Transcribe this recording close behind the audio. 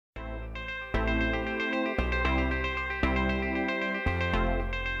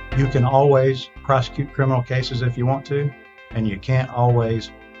You can always prosecute criminal cases if you want to, and you can't always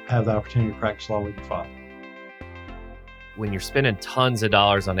have the opportunity to practice law with your father. When you're spending tons of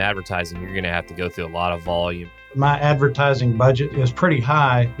dollars on advertising, you're going to have to go through a lot of volume. My advertising budget is pretty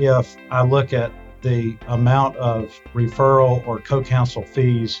high if I look at the amount of referral or co-counsel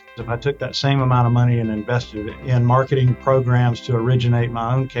fees. If I took that same amount of money and invested it in marketing programs to originate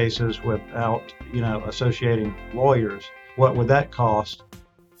my own cases without, associating lawyers, what would that cost?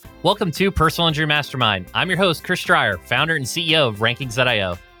 Welcome to Personal Injury Mastermind. I'm your host, Chris Stryer, founder and CEO of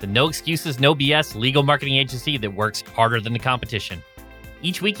Rankings.io, the no excuses, no BS legal marketing agency that works harder than the competition.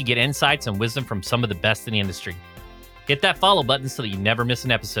 Each week, you get insights and wisdom from some of the best in the industry. Hit that follow button so that you never miss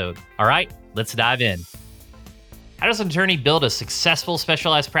an episode. All right, let's dive in. How does an attorney build a successful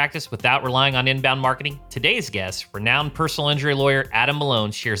specialized practice without relying on inbound marketing? Today's guest, renowned personal injury lawyer Adam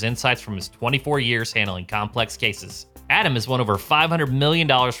Malone, shares insights from his 24 years handling complex cases. Adam has won over $500 million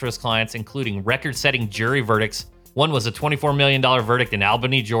for his clients, including record-setting jury verdicts. One was a $24 million verdict in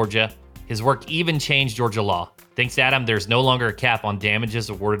Albany, Georgia. His work even changed Georgia law. Thanks to Adam, there's no longer a cap on damages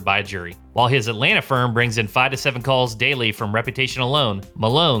awarded by a jury. While his Atlanta firm brings in 5 to 7 calls daily from reputation alone,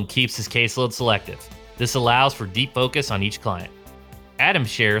 Malone keeps his caseload selective. This allows for deep focus on each client. Adam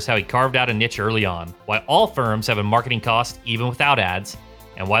shares how he carved out a niche early on, why all firms have a marketing cost even without ads,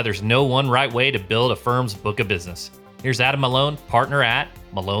 and why there's no one right way to build a firm's book of business. Here's Adam Malone, partner at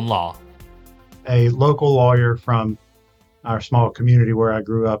Malone Law. A local lawyer from our small community where I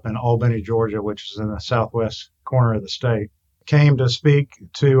grew up in Albany, Georgia, which is in the southwest corner of the state, came to speak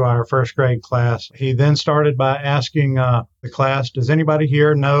to our first grade class. He then started by asking the class, does anybody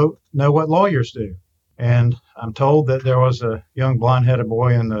here know what lawyers do? And I'm told that there was a young blonde-headed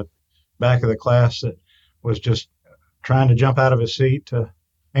boy in the back of the class that was just trying to jump out of his seat to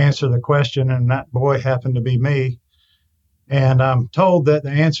answer the question, and that boy happened to be me. And I'm told that the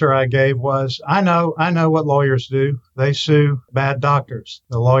answer I gave was, I know what lawyers do. They sue bad doctors.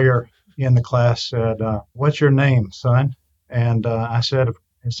 The lawyer in the class said, what's your name, son? And I said,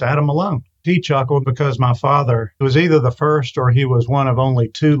 it's Adam Malone. He chuckled because my father was either the first or he was one of only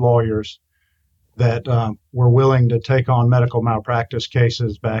 2 lawyers that were willing to take on medical malpractice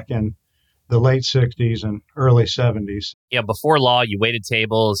cases back in the late 60s and early 70s. Yeah, before law, you waited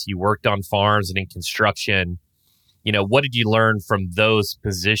tables, you worked on farms and in construction. What did you learn from those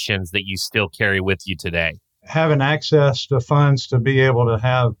positions that you still carry with you today? Having access to funds to be able to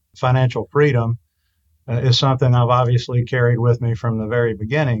have financial freedom is something I've obviously carried with me from the very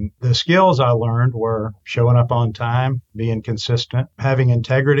beginning. The skills I learned were showing up on time, being consistent, having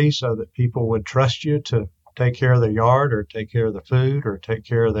integrity so that people would trust you to take care of their yard or take care of the food or take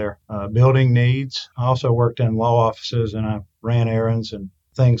care of their building needs. I also worked in law offices and I ran errands and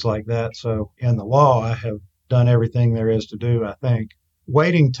things like that. So in the law, I have done everything there is to do, I think.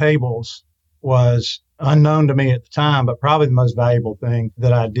 Waiting tables was unknown to me at the time, but probably the most valuable thing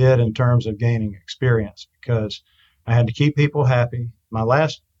that I did in terms of gaining experience because I had to keep people happy. My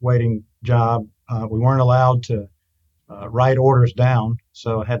last waiting job, we weren't allowed to write orders down,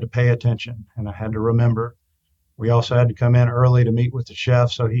 so I had to pay attention and I had to remember. We also had to come in early to meet with the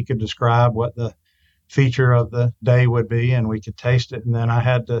chef so he could describe what the feature of the day would be and we could taste it, and then I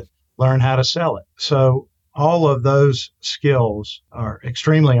had to learn how to sell it. So all of those skills are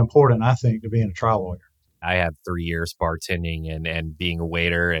extremely important, I think, to being a trial lawyer. I have 3 years bartending and being a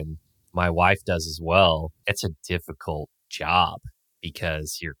waiter, and my wife does as well. It's a difficult job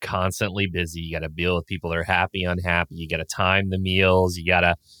because you're constantly busy. You got to deal with people that are happy, unhappy. You got to time the meals. You got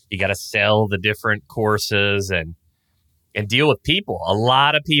to sell the different courses and deal with people. A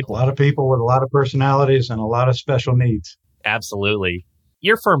lot of people with a lot of personalities and a lot of special needs. Absolutely.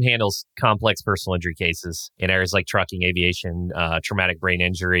 Your firm handles complex personal injury cases in areas like trucking, aviation, traumatic brain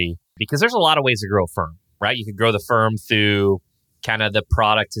injury, because there's a lot of ways to grow a firm, right? You could grow the firm through kind of the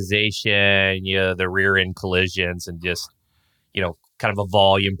productization, the rear end collisions and just, kind of a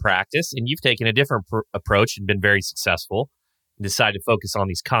volume practice. And you've taken a different approach and been very successful and decided to focus on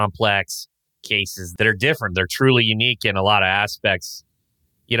these complex cases that are different. They're truly unique in a lot of aspects.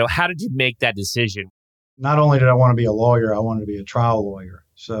 How did you make that decision? Not only did I want to be a lawyer, I wanted to be a trial lawyer.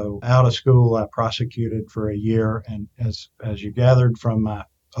 So out of school, I prosecuted for a year. And as you gathered from my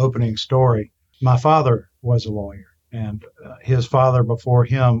opening story, my father was a lawyer. And his father before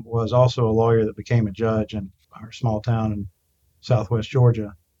him was also a lawyer that became a judge in our small town in southwest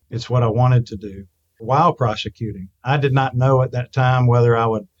Georgia. It's what I wanted to do while prosecuting. I did not know at that time whether I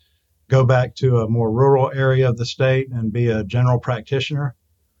would go back to a more rural area of the state and be a general practitioner.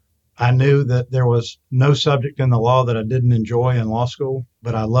 I knew that there was no subject in the law that I didn't enjoy in law school,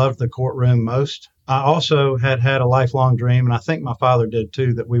 but I loved the courtroom most. I also had a lifelong dream, and I think my father did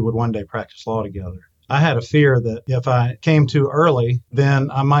too, that we would one day practice law together. I had a fear that if I came too early,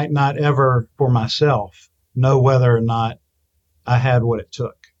 then I might not ever for myself know whether or not I had what it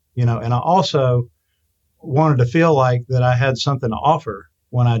took, and I also wanted to feel like that I had something to offer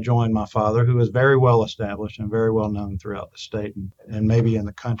when I joined my father, who was very well established and very well known throughout the state and maybe in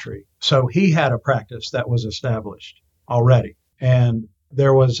the country. So he had a practice that was established already. And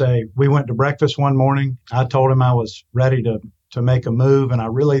we went to breakfast one morning. I told him I was ready to make a move, and I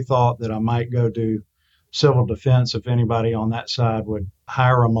really thought that I might go do civil defense if anybody on that side would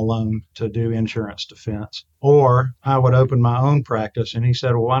hire a Malone to do insurance defense, or I would open my own practice. And he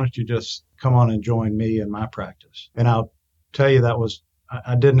said, well, why don't you just come on and join me in my practice? And I'll tell you,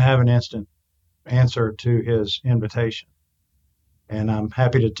 I didn't have an instant answer to his invitation. And I'm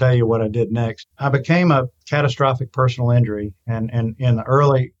happy to tell you what I did next. I became a catastrophic personal injury. And in the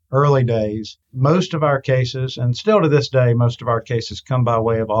early days, most of our cases, and still to this day, most of our cases come by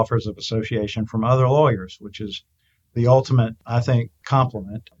way of offers of association from other lawyers, which is the ultimate, I think,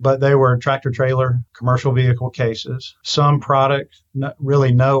 compliment. But they were tractor trailer, commercial vehicle cases, some product,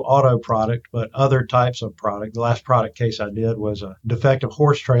 really no auto product, but other types of product. The last product case I did was a defective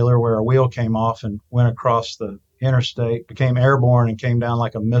horse trailer where a wheel came off and went across the interstate, became airborne, and came down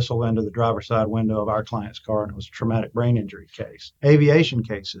like a missile into the driver's side window of our client's car. And it was a traumatic brain injury case. Aviation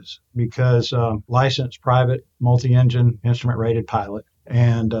cases, because licensed private multi-engine instrument rated pilot,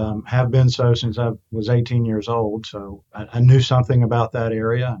 and have been so since I was 18 years old. So I knew something about that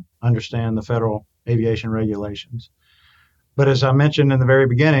area, understand the federal aviation regulations. But as I mentioned in the very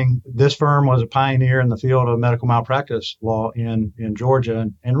beginning, this firm was a pioneer in the field of medical malpractice law in Georgia,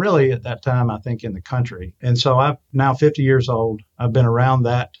 and really at that time, I think, in the country. And so I'm now 50 years old. I've been around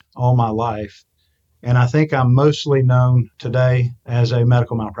that all my life. And I think I'm mostly known today as a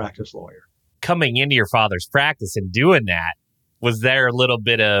medical malpractice lawyer. Coming into your father's practice and doing that, was there a little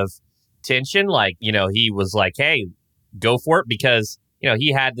bit of tension? Like, he was like, hey, go for it, because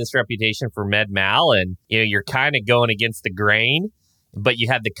he had this reputation for med mal, and you're kind of going against the grain, but you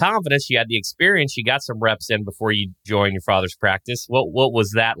had the confidence, you had the experience, you got some reps in before you joined your father's practice. What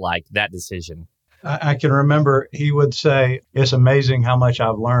was that like, that decision? I can remember he would say, it's amazing how much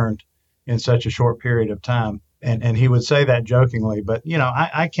I've learned in such a short period of time. And he would say that jokingly, but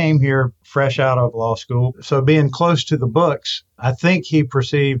I came here fresh out of law school. So being close to the books, I think he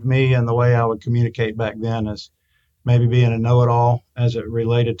perceived me and the way I would communicate back then as maybe being a know-it-all as it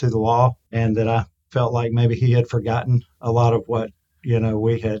related to the law, and that I felt like maybe he had forgotten a lot of what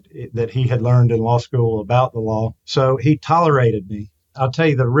that he had learned in law school about the law. So he tolerated me. I'll tell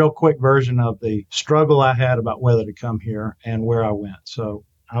you the real quick version of the struggle I had about whether to come here and where I went. So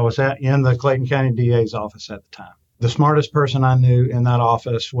I was in the Clayton County DA's office at the time. The smartest person I knew in that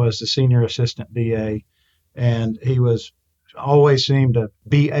office was the senior assistant DA, and he always seemed to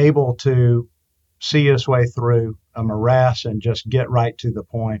be able to see his way through a morass and just get right to the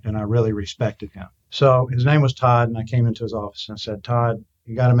point, and I really respected him. So his name was Todd, and I came into his office and said, Todd,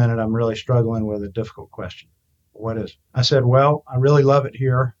 you got a minute? I'm really struggling with a difficult question. What is it? I said, well, I really love it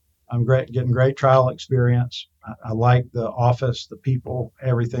here. I'm getting great trial experience. I like the office, the people,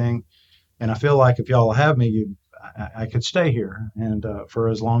 everything. And I feel like if y'all have me, I could stay here and for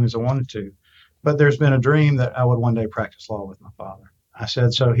as long as I wanted to. But there's been a dream that I would one day practice law with my father. I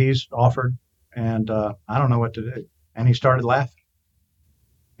said, so he's offered, and I don't know what to do. And he started laughing.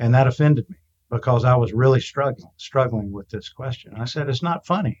 And that offended me because I was really struggling with this question. I said, it's not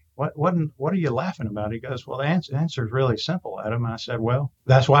funny. What are you laughing about? He goes, well, the answer is really simple, Adam. And I said, well,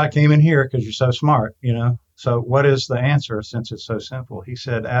 that's why I came in here, because you're so smart, So what is the answer since it's so simple? He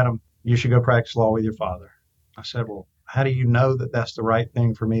said, Adam, you should go practice law with your father. I said, well, how do you know that that's the right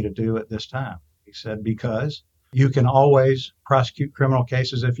thing for me to do at this time? He said, because you can always prosecute criminal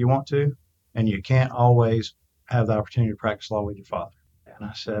cases if you want to, and you can't always have the opportunity to practice law with your father. And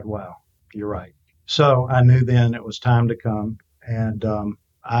I said, wow, you're right. So I knew then it was time to come. And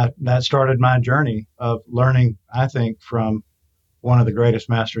that started my journey of learning, I think, from one of the greatest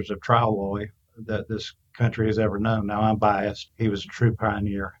masters of trial law that this country has ever known. Now, I'm biased. He was a true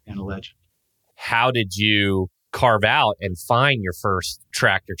pioneer and a legend. How did you carve out and find your first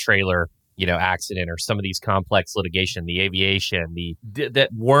tractor trailer, accident, or some of these complex litigation, the aviation, that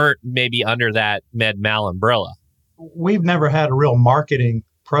weren't maybe under that med mal umbrella? We've never had a real marketing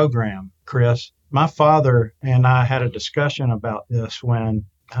program, Chris. My father and I had a discussion about this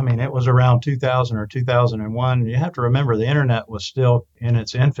it was around 2000 or 2001. You have to remember the internet was still in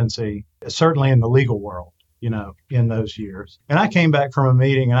its infancy, certainly in the legal world. in those years. And I came back from a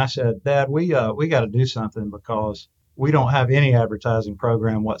meeting and I said, Dad, we got to do something because we don't have any advertising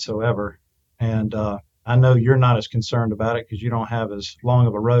program whatsoever. And I know you're not as concerned about it because you don't have as long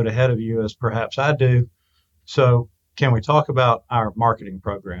of a road ahead of you as perhaps I do. So can we talk about our marketing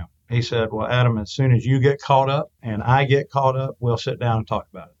program? He said, well, Adam, as soon as you get caught up and I get caught up, we'll sit down and talk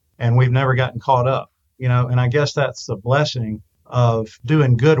about it. And we've never gotten caught up, and I guess that's the blessing of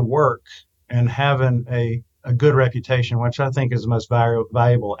doing good work and having a good reputation, which I think is the most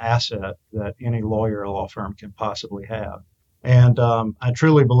valuable asset that any lawyer or law firm can possibly have. And I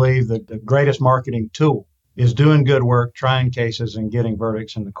truly believe that the greatest marketing tool is doing good work, trying cases, and getting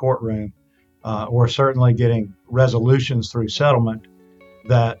verdicts in the courtroom, or certainly getting resolutions through settlement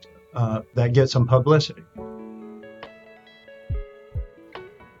that get some publicity.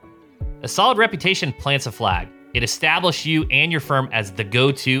 A solid reputation plants a flag. It establishes you and your firm as the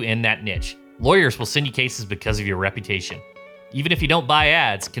go-to in that niche. Lawyers will send you cases because of your reputation. Even if you don't buy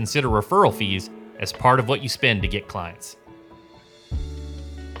ads, consider referral fees as part of what you spend to get clients.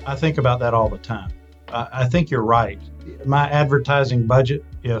 I think about that all the time. I think you're right. My advertising budget,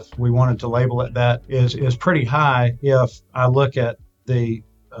 if we wanted to label it that, is pretty high if I look at the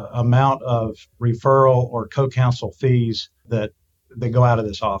amount of referral or co-counsel fees that go out of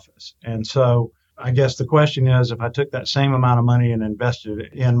this office. And so I guess the question is, if I took that same amount of money and invested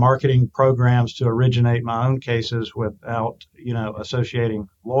it in marketing programs to originate my own cases without, associating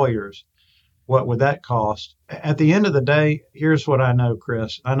lawyers, what would that cost? At the end of the day, here's what I know,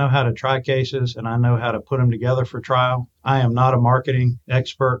 Chris. I know how to try cases and I know how to put them together for trial. I am not a marketing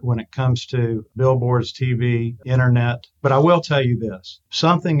expert when it comes to billboards, TV, internet, but I will tell you this.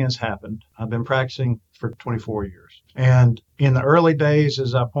 Something has happened. I've been practicing for 24 years. And in the early days,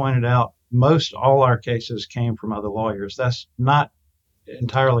 as I pointed out, most all our cases came from other lawyers. That's not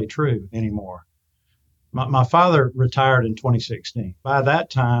entirely true anymore. My father retired in 2016. By that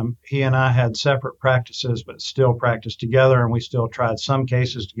time, he and I had separate practices, but still practiced together, and we still tried some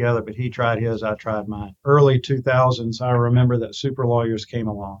cases together, but he tried his, I tried mine. Early 2000s, I remember that super lawyers came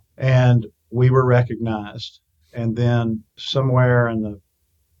along, and we were recognized. And then somewhere in the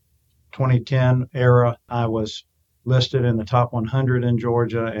 2010 era, I was listed in the top 100 in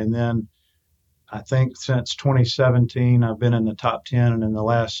Georgia, and then I think since 2017, I've been in the top 10, and in the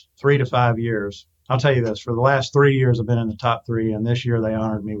last 3 to 5 years, I'll tell you this, for the last 3 years, I've been in the top 3, and this year they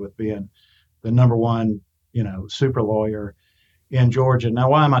honored me with being the number one, super lawyer in Georgia. Now,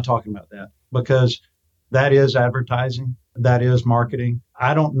 why am I talking about that? Because that is advertising. That is marketing.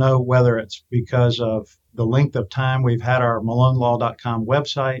 I don't know whether it's because of the length of time we've had our MaloneLaw.com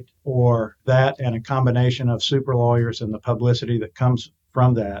website, or that and a combination of super lawyers and the publicity that comes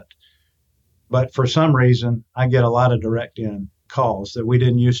from that. But for some reason, I get a lot of direct in calls that we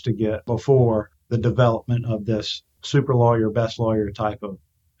didn't used to get before the development of this super lawyer, best lawyer type of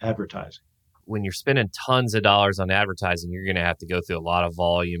advertising. When you're spending tons of dollars on advertising, you're going to have to go through a lot of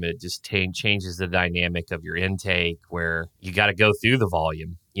volume. It just changes the dynamic of your intake, where you got to go through the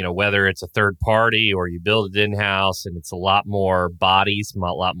volume, whether it's a third party or you build it in-house, and it's a lot more bodies, a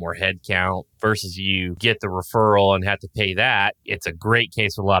lot more head count versus you get the referral and have to pay that. It's a great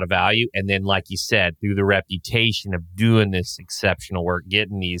case with a lot of value. And then, like you said, through the reputation of doing this exceptional work,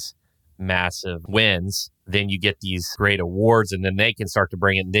 getting these massive wins, then you get these great awards, and then they can start to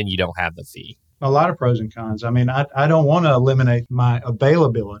bring it, and then you don't have the fee. A lot of pros and cons. I mean, I don't want to eliminate my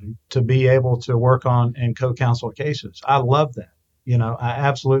availability to be able to work on and co-counsel cases. I love that. I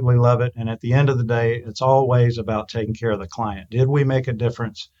absolutely love it. And at the end of the day, it's always about taking care of the client. Did we make a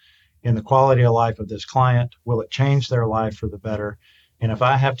difference in the quality of life of this client? Will it change their life for the better? And if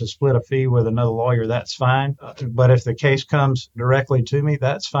I have to split a fee with another lawyer, that's fine. But if the case comes directly to me,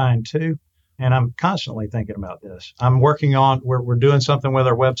 that's fine too. And I'm constantly thinking about this. I'm working on, we're doing something with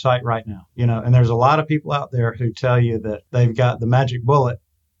our website right now, and there's a lot of people out there who tell you that they've got the magic bullet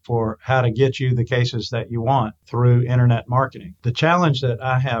for how to get you the cases that you want through internet marketing. The challenge that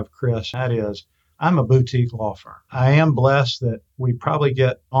I have, Chris, that is, I'm a boutique law firm. I am blessed that we probably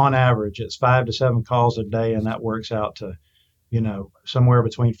get, on average, it's 5 to 7 calls a day, and that works out to somewhere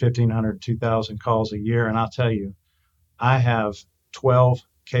between 1,500 and 2,000 calls a year. And I'll tell you, I have 12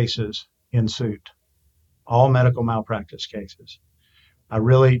 cases in suit, all medical malpractice cases. I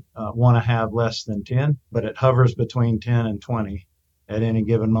really want to have less than 10, but it hovers between 10 and 20 at any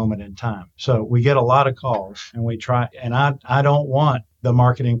given moment in time. So we get a lot of calls, and we try, and I don't want the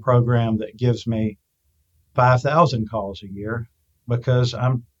marketing program that gives me 5,000 calls a year, because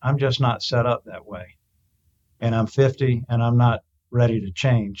I'm just not set up that way. And I'm 50, and I'm not ready to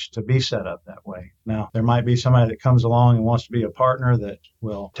change to be set up that way. Now, there might be somebody that comes along and wants to be a partner that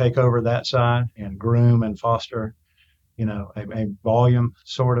will take over that side and groom and foster, a volume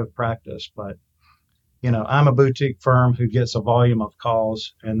sort of practice. But, I'm a boutique firm who gets a volume of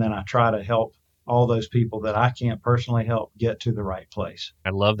calls, and then I try to help all those people that I can't personally help get to the right place.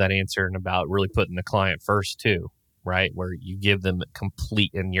 I love that answer and about really putting the client first too, right? Where you give them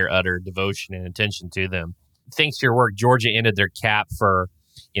complete and your utter devotion and attention to them. Thanks to your work, Georgia ended their cap for,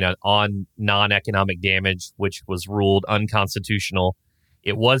 on non-economic damage, which was ruled unconstitutional.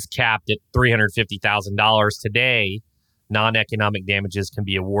 It was capped at $350,000. Today, non-economic damages can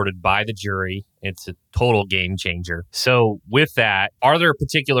be awarded by the jury. It's a total game changer. So with that, are there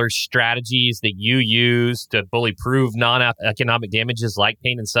particular strategies that you use to fully prove non-economic damages like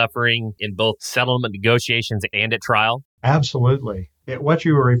pain and suffering in both settlement negotiations and at trial? Absolutely. What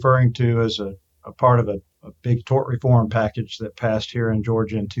you were referring to is a part of a big tort reform package that passed here in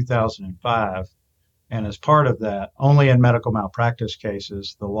Georgia in 2005. And as part of that, only in medical malpractice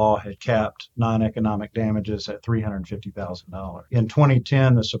cases, the law had capped non-economic damages at $350,000. In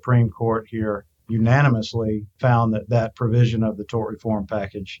 2010, the Supreme Court here unanimously found that provision of the tort reform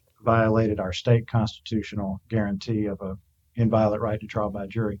package violated our state constitutional guarantee of an inviolate right to trial by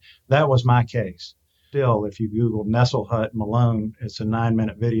jury. That was my case. Still, if you Google Nestle Hut Malone, it's a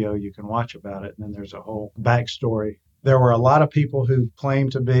 9-minute video you can watch about it, and then there's a whole backstory. There were a lot of people who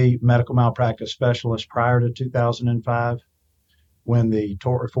claimed to be medical malpractice specialists prior to 2005. When the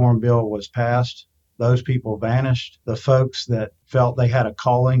tort reform bill was passed, those people vanished. The folks that felt they had a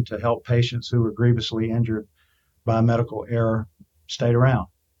calling to help patients who were grievously injured by medical error stayed around.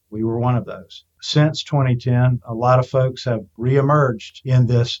 We were one of those. Since 2010, a lot of folks have reemerged in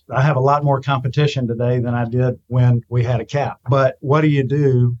this. I have a lot more competition today than I did when we had a cap. But what do you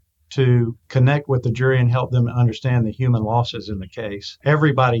do to connect with the jury and help them understand the human losses in the case?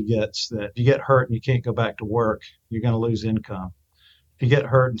 Everybody gets that. If you get hurt and you can't go back to work, you're going to lose income. If you get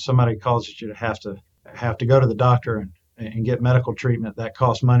hurt and somebody causes you to have to go to the doctor and get medical treatment, that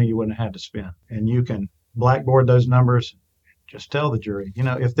costs money you wouldn't have had to spend. And you can blackboard those numbers. Just tell the jury,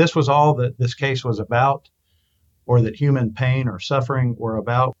 if this was all that this case was about, or that human pain or suffering were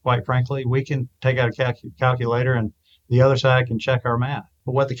about, quite frankly, we can take out a calculator and the other side can check our math.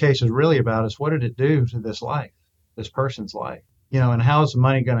 But what the case is really about is, what did it do to this life, this person's life? And how is the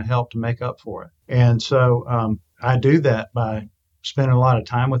money going to help to make up for it? And so I do that by spending a lot of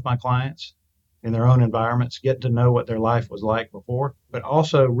time with my clients in their own environments, getting to know what their life was like before, but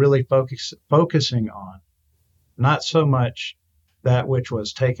also really focusing on not so much that which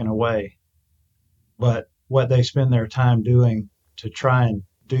was taken away, but what they spend their time doing to try and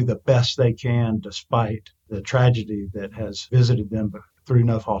do the best they can despite the tragedy that has visited them through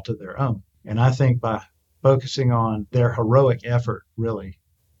no fault of their own. And I think by focusing on their heroic effort, really,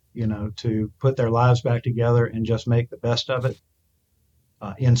 to put their lives back together and just make the best of it,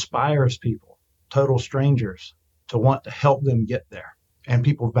 inspires people, total strangers, to want to help them get there. And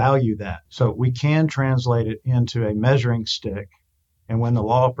people value that. So we can translate it into a measuring stick. And when the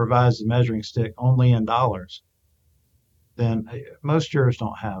law provides the measuring stick only in dollars, then most jurors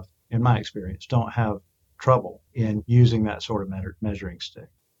in my experience, don't have trouble in using that sort of measuring stick.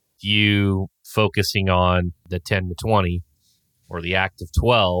 You focusing on the 10 to 20 or the active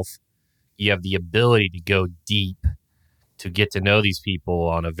 12, you have the ability to go deep, to get to know these people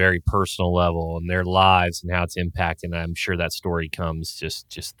on a very personal level and their lives and how it's impacting. And I'm sure that story comes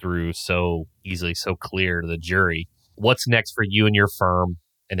just through so easily, so clear to the jury. What's next for you and your firm?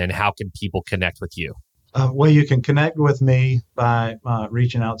 And then how can people connect with you? Well, you can connect with me by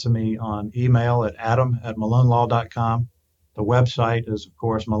reaching out to me on email at adam@malonelaw.com. The website is, of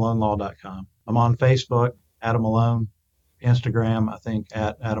course, malonelaw.com. I'm on Facebook, Adam Malone, Instagram, I think,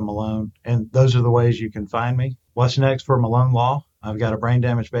 at Adam Malone. And those are the ways you can find me. What's next for Malone Law? I've got a brain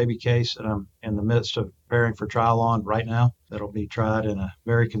damaged baby case that I'm in the midst of preparing for trial on right now. That'll be tried in a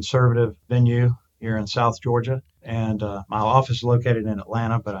very conservative venue here in South Georgia. And my office is located in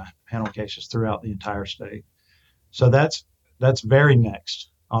Atlanta, but I handle cases throughout the entire state. So that's very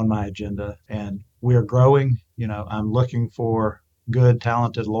next on my agenda. And we're growing. I'm looking for good,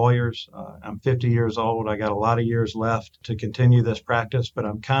 talented lawyers. I'm 50 years old. I got a lot of years left to continue this practice, but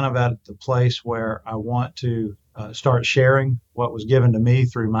I'm kind of at the place where I want to start sharing what was given to me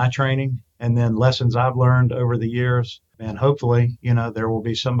through my training and then lessons I've learned over the years. And hopefully, there will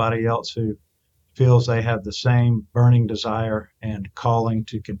be somebody else who feels they have the same burning desire and calling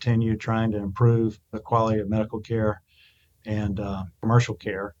to continue trying to improve the quality of medical care and commercial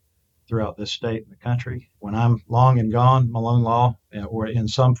care throughout this state and the country. When I'm long and gone, Malone Law, or in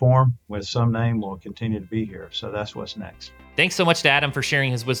some form with some name, will continue to be here. So that's what's next. Thanks so much to Adam for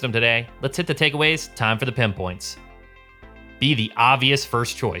sharing his wisdom today. Let's hit the takeaways. Time for the pinpoints. Be the obvious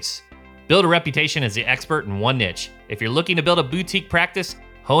first choice. Build a reputation as the expert in one niche. If you're looking to build a boutique practice,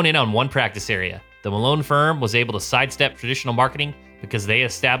 hone in on one practice area. The Malone firm was able to sidestep traditional marketing because they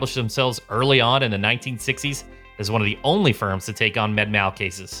established themselves early on in the 1960s as one of the only firms to take on med-mal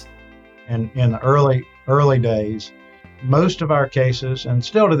cases. And in the early days, most of our cases, and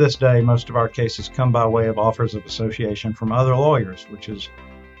still to this day, most of our cases come by way of offers of association from other lawyers, which is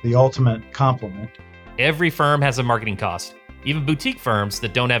the ultimate compliment. Every firm has a marketing cost, even boutique firms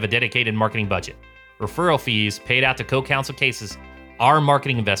that don't have a dedicated marketing budget. Referral fees paid out to co-counsel cases are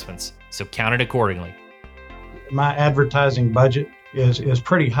marketing investments, so count it accordingly. My advertising budget is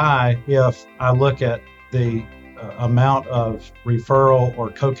pretty high if I look at the amount of referral or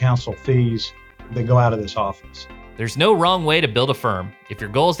co-counsel fees that go out of this office. There's no wrong way to build a firm. If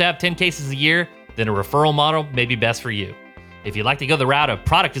your goal is to have 10 cases a year, then a referral model may be best for you. If you'd like to go the route of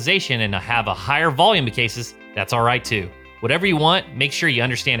productization and have a higher volume of cases, that's all right too. Whatever you want, make sure you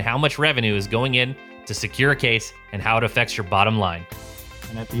understand how much revenue is going in to secure a case and how it affects your bottom line.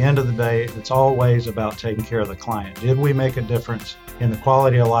 And at the end of the day, it's always about taking care of the client. Did we make a difference in the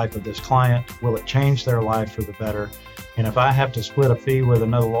quality of life of this client? Will it change their life for the better? And if I have to split a fee with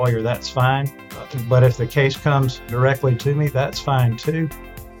another lawyer, that's fine. But if the case comes directly to me, that's fine too.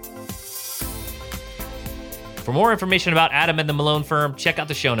 For more information about Adam and the Malone firm, check out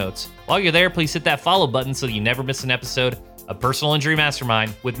the show notes. While you're there, please hit that follow button so you never miss an episode of Personal Injury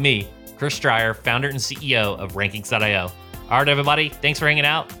Mastermind with me, Chris Stryer, founder and CEO of Rankings.io. All right, everybody, thanks for hanging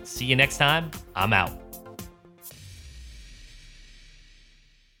out. See you next time. I'm out.